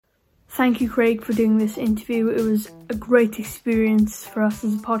Thank you, Craig, for doing this interview. It was a great experience for us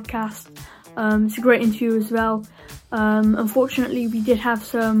as a podcast. It's a great interview as well. Unfortunately, we did have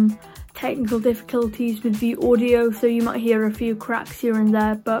some technical difficulties with the audio, so you might hear a few cracks here and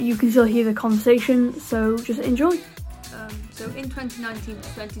there, but you can still hear the conversation, so just enjoy. So in 2019 to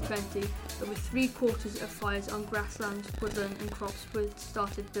 2020, over 3/4 of fires on grassland, woodland and crops were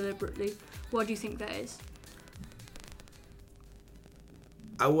started deliberately. Why do you think that is?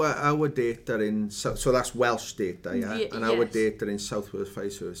 Our data so that's Welsh data, yeah? And our yes. data in South Wales Fire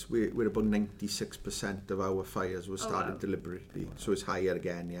Service, we're about 96% of our fires were started deliberately, so it's higher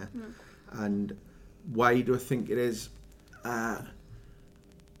again, yeah? And why do I think it is? I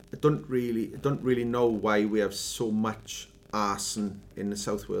don't really know why we have so much arson in the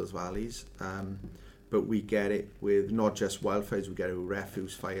South Wales valleys, but we get it with not just wildfires, we get it with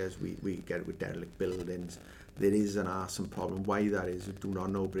refuse fires, we get it with derelict buildings. There is an arson problem. Why that is, I do not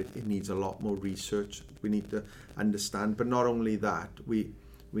know, but it needs a lot more research. We need to understand, but not only that, we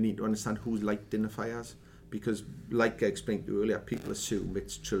need to understand who's lighting the fires, because like I explained to you earlier, people assume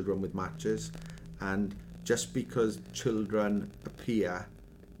it's children with matches, and just because children appear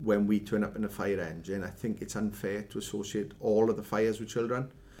when we turn up in a fire engine, I think it's unfair to associate all of the fires with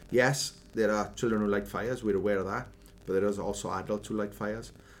children. Yes, there are children who light fires, we're aware of that, but there is also adults who light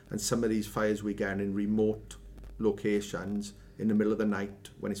fires, and some of these fires we get in remote locations in the middle of the night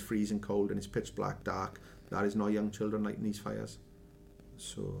when it's freezing cold and it's pitch black dark. That is not young children lighting these fires.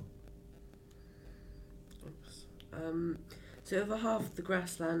 So over half the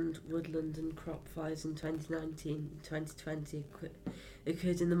grassland, woodland and crop fires in 2019-2020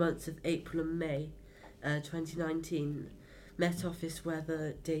 occurred in the months of April and May 2019. Met Office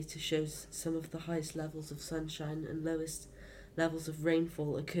weather data shows some of the highest levels of sunshine and lowest levels of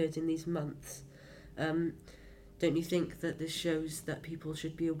rainfall occurred in these months. Don't you think that this shows that people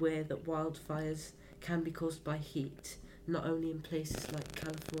should be aware that wildfires can be caused by heat, not only in places like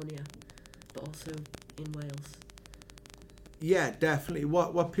California, but also in Wales? yeah, definitely.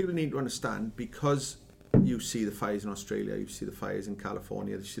 What people need to understand, because you see the fires in Australia, you see the fires in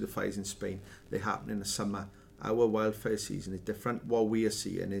California, you see the fires in Spain, they happen in the summer. Our wildfire season is different. What we are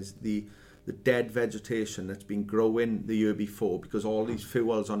seeing is the dead vegetation that's been growing the year before, because all these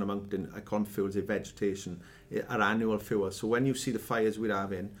fuels on the mountain are called fuels, they're vegetation, are annual fuels. So when you see the fires we're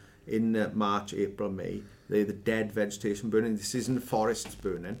having in March, April, May, they're the dead vegetation burning. This isn't the forests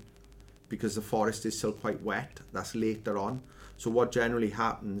burning, because the forest is still quite wet. That's later on. So what generally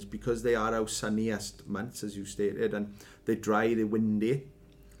happens, because they are our sunniest months, as you stated, and they're dry, they're windy,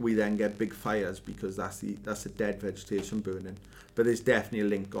 we then get big fires, because that's the dead vegetation burning. But there's definitely a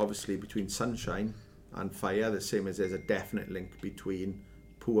link, obviously, between sunshine and fire, the same as there's a definite link between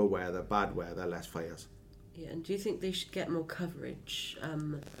poor weather, bad weather, less fires. Yeah, and do you think they should get more coverage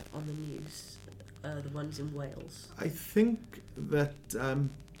on the news, the ones in Wales? I think that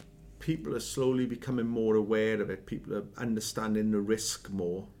people are slowly becoming more aware of it. People are understanding the risk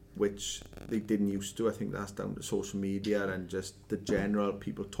more, which they didn't used to. I think that's down to social media and just the general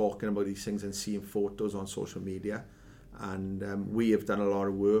people talking about these things and seeing photos on social media. And we have done a lot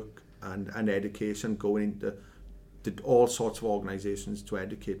of work and education going into all sorts of organisations to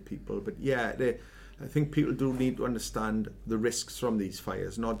educate people. But yeah, I think people do need to understand the risks from these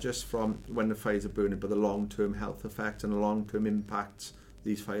fires, not just from when the fires are burning, but the long-term health effects and the long-term impacts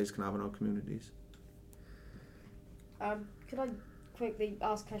these fires can have on our communities. Could I quickly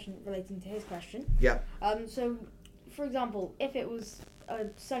ask a question relating to his question? Yeah. So, for example, if it was a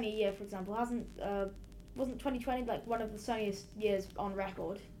sunny year, for example, wasn't 2020 like one of the sunniest years on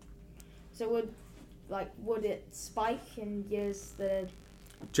record? So would it spike in years that?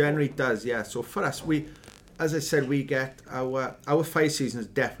 Generally it does, yeah. So for us, as I said, we get our fire season is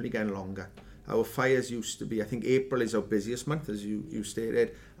definitely getting longer. Our fires used to be, I think April is our busiest month, as you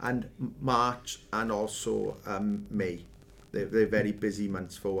stated, and March and also May. They're very busy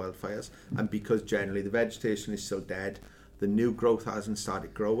months for wildfires, and because generally the vegetation is still dead, the new growth hasn't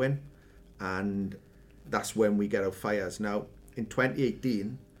started growing, and that's when we get our fires. Now, in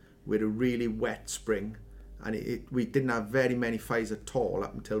 2018, we had a really wet spring, and we didn't have very many fires at all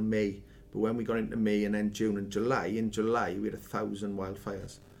up until May. But when we got into May and then June and July, in July we had 1,000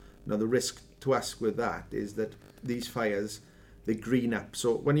 wildfires. Now, the risk to us with that is that these fires, they green up.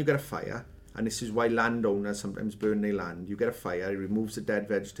 So when you get a fire, and this is why landowners sometimes burn their land, you get a fire, it removes the dead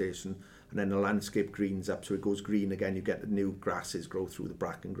vegetation, and then the landscape greens up, so it goes green again. You get the new grasses grow through, the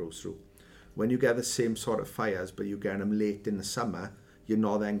bracken grows through. When you get the same sort of fires, but you get them late in the summer, you're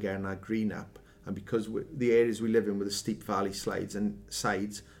not then getting that green up. And because the areas we live in with the steep valley sides,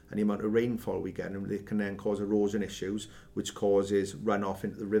 and the amount of rainfall we get, and it can then cause erosion issues, which causes runoff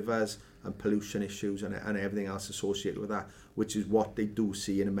into the rivers and pollution issues and everything else associated with that, which is what they do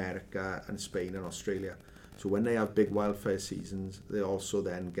see in America and Spain and Australia. So when they have big wildfire seasons, they also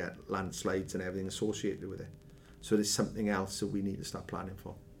then get landslides and everything associated with it. So there's something else that we need to start planning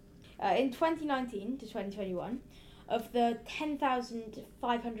for. In 2019 to 2021, of the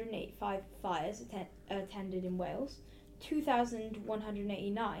 10,585 fires attended in Wales,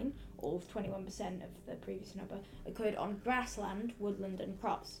 2,189, or 21% of the previous number, occurred on grassland, woodland and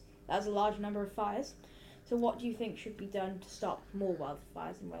crops. That was a large number of fires. So what do you think should be done to stop more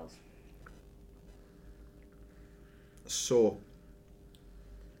wildfires in Wales? So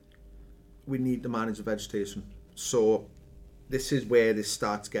we need to manage the vegetation. So this is where this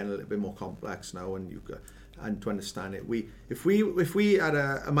starts getting a little bit more complex now, and to understand it. If we had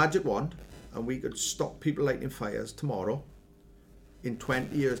a magic wand and we could stop people lighting fires tomorrow, in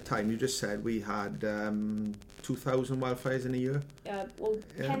 20 years' time, you just said we had 2,000 wildfires in a year.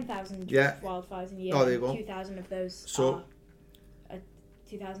 10,000 wildfires in a year. Oh, there you go. 2,000 of those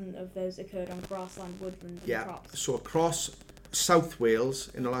 2,000 of those occurred on grassland, woodland and crops. So across South Wales,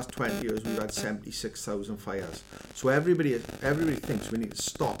 in the last 20 years, we've had 76,000 fires. So everybody thinks we need to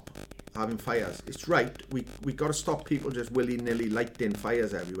stop having fires. It's right. We got to stop people just willy-nilly lighting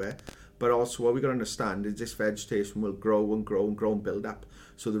fires everywhere. But also what we got to understand is this vegetation will grow and grow and grow and build up.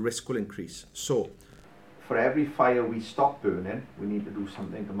 So the risk will increase. So for every fire we stop burning, we need to do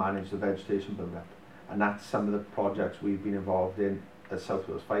something to manage the vegetation build up. And that's some of the projects we've been involved in as South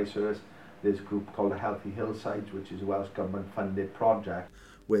Wales Fire Service. There's a group called the Healthy Hillsides, which is a Welsh Government funded project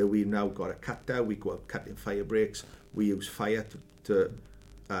where we've now got a cutter, we go out cutting fire breaks, we use fire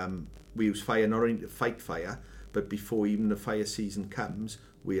we use fire not only to fight fire, but before even the fire season comes,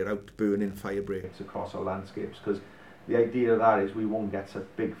 we are out burning fire breaks across our landscapes, because the idea of that is we won't get such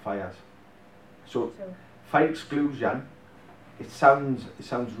big fires. So fire exclusion, it sounds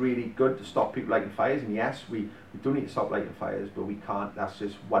really good to stop people lighting fires, and yes, we do need to stop lighting fires, but we can't. That's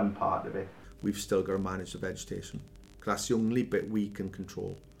just one part of it. We've still got to manage the vegetation. That's the only bit we can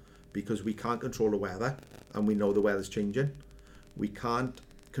control, because we can't control the weather, and we know the weather's changing. We can't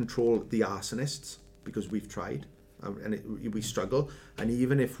control the arsonists, because we've tried, and we struggle. And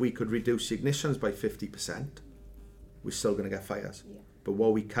even if we could reduce the ignitions by 50%, we're still going to get fires. Yeah. But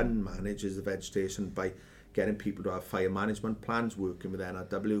what we can manage is the vegetation by getting people to have fire management plans, working with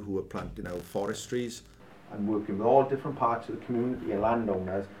NRW who are planting out forestries, and working with all different parts of the community and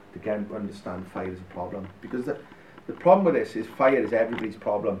landowners to get them to understand fire is a problem. Because the problem with this is fire is everybody's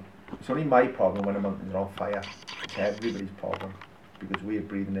problem. It's only my problem when a mountains are on fire. It's everybody's problem, because we are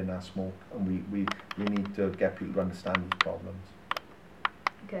breathing in that smoke, and we need to get people to understand these problems.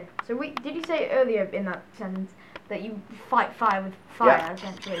 Okay, so did you say earlier in that sentence that you fight fire with fire,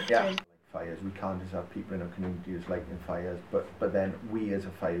 essentially? Yeah. Fires, we can't just have people in our community just lighting fires, but then we as a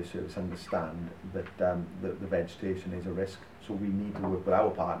fire service understand that the vegetation is a risk, so we need to work with our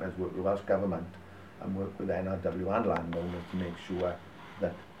partners, work with Welsh Government and work with NRW and landowners to make sure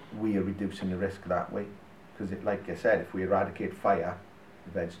that we are reducing the risk that way, because like I said, if we eradicate fire,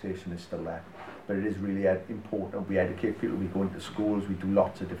 the vegetation is still there. But it is really important we educate people. We go into schools, we do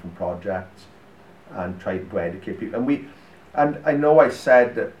lots of different projects and try to educate people. And I know I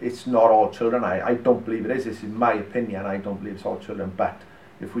said that it's not all children. I don't believe it is. This is my opinion. I don't believe it's all children. But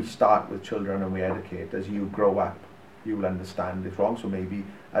if we start with children and we educate, as you grow up, you will understand it's wrong. So maybe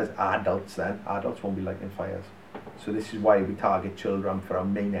as adults won't be lighting fires. So this is why we target children for our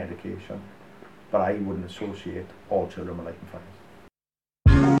main education. But I wouldn't associate all children with lighting fires.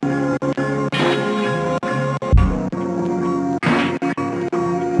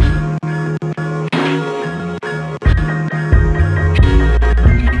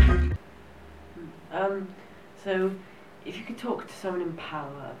 So, if you could talk to someone in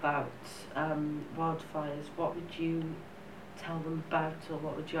power about wildfires, what would you tell them about, or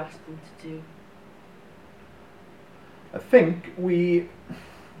what would you ask them to do? I think we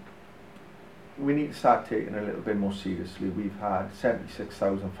need to start taking it a little bit more seriously. We've had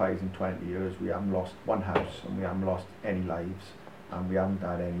 76,000 fires in 20 years. We haven't lost one house, and we haven't lost any lives, and we haven't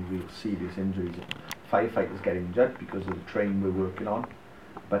had any real serious injuries. Firefighters get injured because of the terrain we're working on,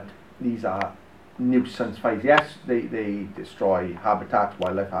 but these are nuisance fires. Yes, they destroy habitats,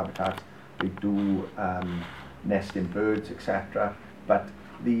 wildlife habitats. They do nesting birds, etc. But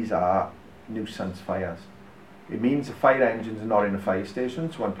these are nuisance fires. It means the fire engines are not in the fire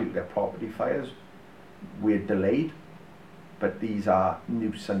station, so when people get property fires, we're delayed. But these are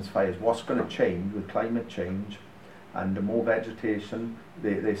nuisance fires. What's going to change with climate change and the more vegetation,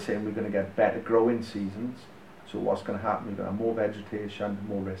 they're saying we're going to get better growing seasons. So what's going to happen? We're going to have more vegetation,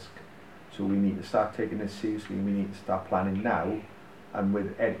 more risk. So we need to start taking this seriously, and we need to start planning now, and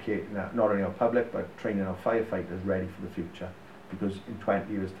with educating not only our public but training our firefighters ready for the future. Because in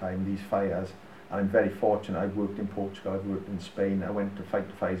 20 years' time, these fires, and I'm very fortunate, I've worked in Portugal, I've worked in Spain, I went to fight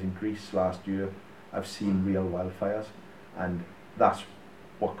the fires in Greece last year, I've seen real wildfires, and that's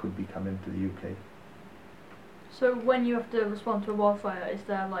what could be coming to the UK. So when you have to respond to a wildfire, is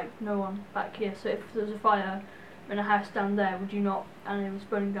there like no one back here? So if there's a fire in a house down there, would you not, and it was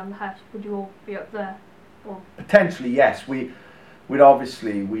burning down the house, would you all be up there? Or? Potentially, yes. We always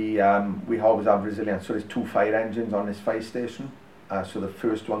have resilience. So there's 2 fire engines on this fire station. So the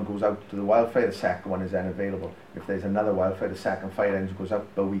first one goes out to the wildfire, the second one is then available. If there's another wildfire, the second fire engine goes out,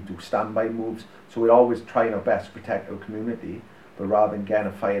 but we do standby moves. So we're always trying our best to protect our community, but rather than getting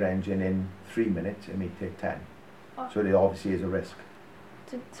a fire engine in 3 minutes, it may take 10. So there obviously is a risk.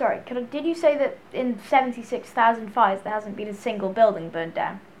 So, sorry, did you say that in 76,000 fires there hasn't been a single building burned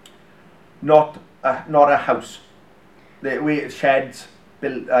down? Not a house. Sheds,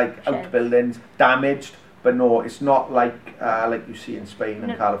 outbuildings, damaged, but no, it's not like you see in Spain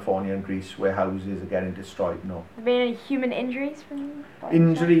and California and Greece where houses are getting destroyed. No. Have there been any human injuries from?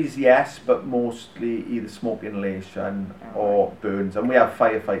 Injuries, yes, but mostly either smoke inhalation or burns. And we have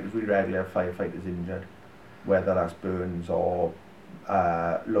firefighters. We regularly have firefighters injured, whether that's burns or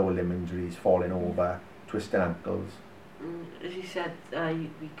lower limb injuries, falling over, twisting ankles. As you said,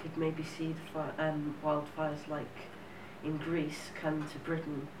 we could maybe see the wildfires like in Greece come to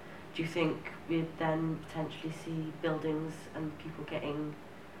Britain. Do you think we'd then potentially see buildings and people getting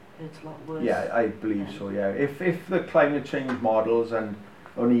hurt a lot worse? Yeah, I believe so, yeah. If the climate change models, and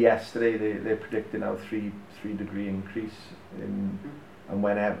only yesterday they're predicting now 3 degree increase in, and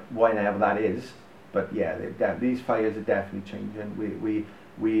whenever that is, but yeah, these fires are definitely changing.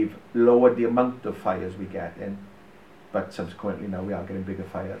 We've lowered the amount of fires we get in, but subsequently now we are getting bigger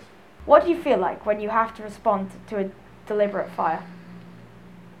fires. What do you feel like when you have to respond to a deliberate fire?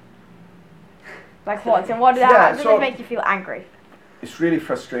 Like what? And does it make you feel angry? It's really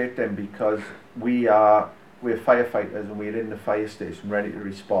frustrating because we're firefighters and we're in the fire station ready to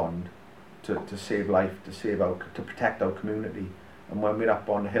respond to save life, to protect our community. And when we're up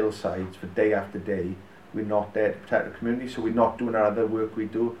on the hillsides for day after day, we're not there to protect the community, so we're not doing our other work we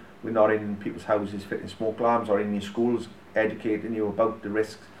do. We're not in people's houses fitting smoke alarms or in your schools educating you about the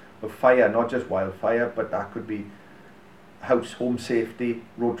risks of fire, not just wildfire, but that could be home safety,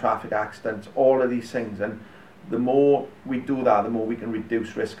 road traffic accidents, all of these things. And the more we do that, the more we can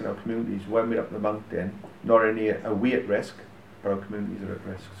reduce risk in our communities. When we're up the mountain, not only are we at risk, but our communities are at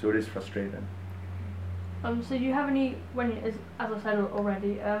risk. So it is frustrating. So do you have any, as I said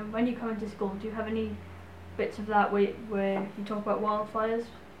already, when you come into school, do you have any bits of that where you talk about wildfires?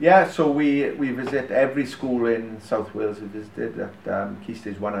 Yeah, so we visit every school in South Wales. We visited at Key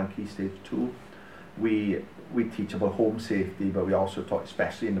Stage 1 and Key Stage 2. We teach about home safety, but we also talk,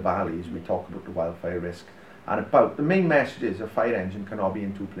 especially in the valleys, we talk about the wildfire risk. And about, the main message is a fire engine cannot be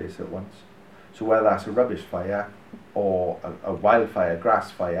in 2 places at once. So whether that's a rubbish fire, or a wildfire, grass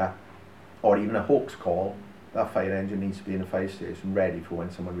fire, or even a hoax call, that fire engine needs to be in a fire station ready for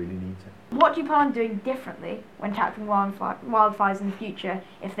when someone really needs it. What do you plan on doing differently when tackling wildfires in the future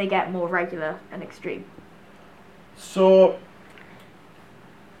if they get more regular and extreme? So,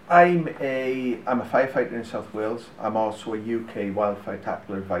 I'm a firefighter in South Wales. I'm also a UK wildfire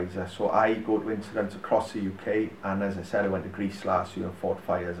tactical advisor. So I go to incidents across the UK, and as I said, I went to Greece last year and fought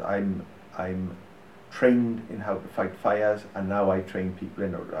fires. I'm trained in how to fight fires, and now I train people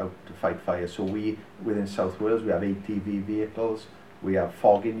in how to fight fires. So within South Wales, we have ATV vehicles, we have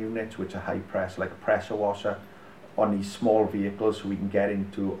fogging units, which are high press, like a pressure washer, on these small vehicles so we can get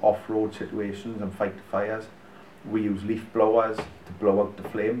into off-road situations and fight the fires. We use leaf blowers to blow out the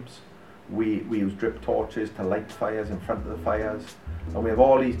flames. We use drip torches to light fires in front of the fires. And we have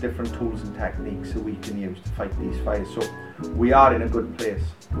all these different tools and techniques that we can use to fight these fires. So we are in a good place,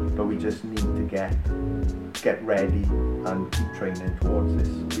 but we just need to get ready and keep training towards this,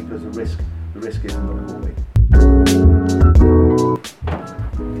 because the risk isn't going to go away.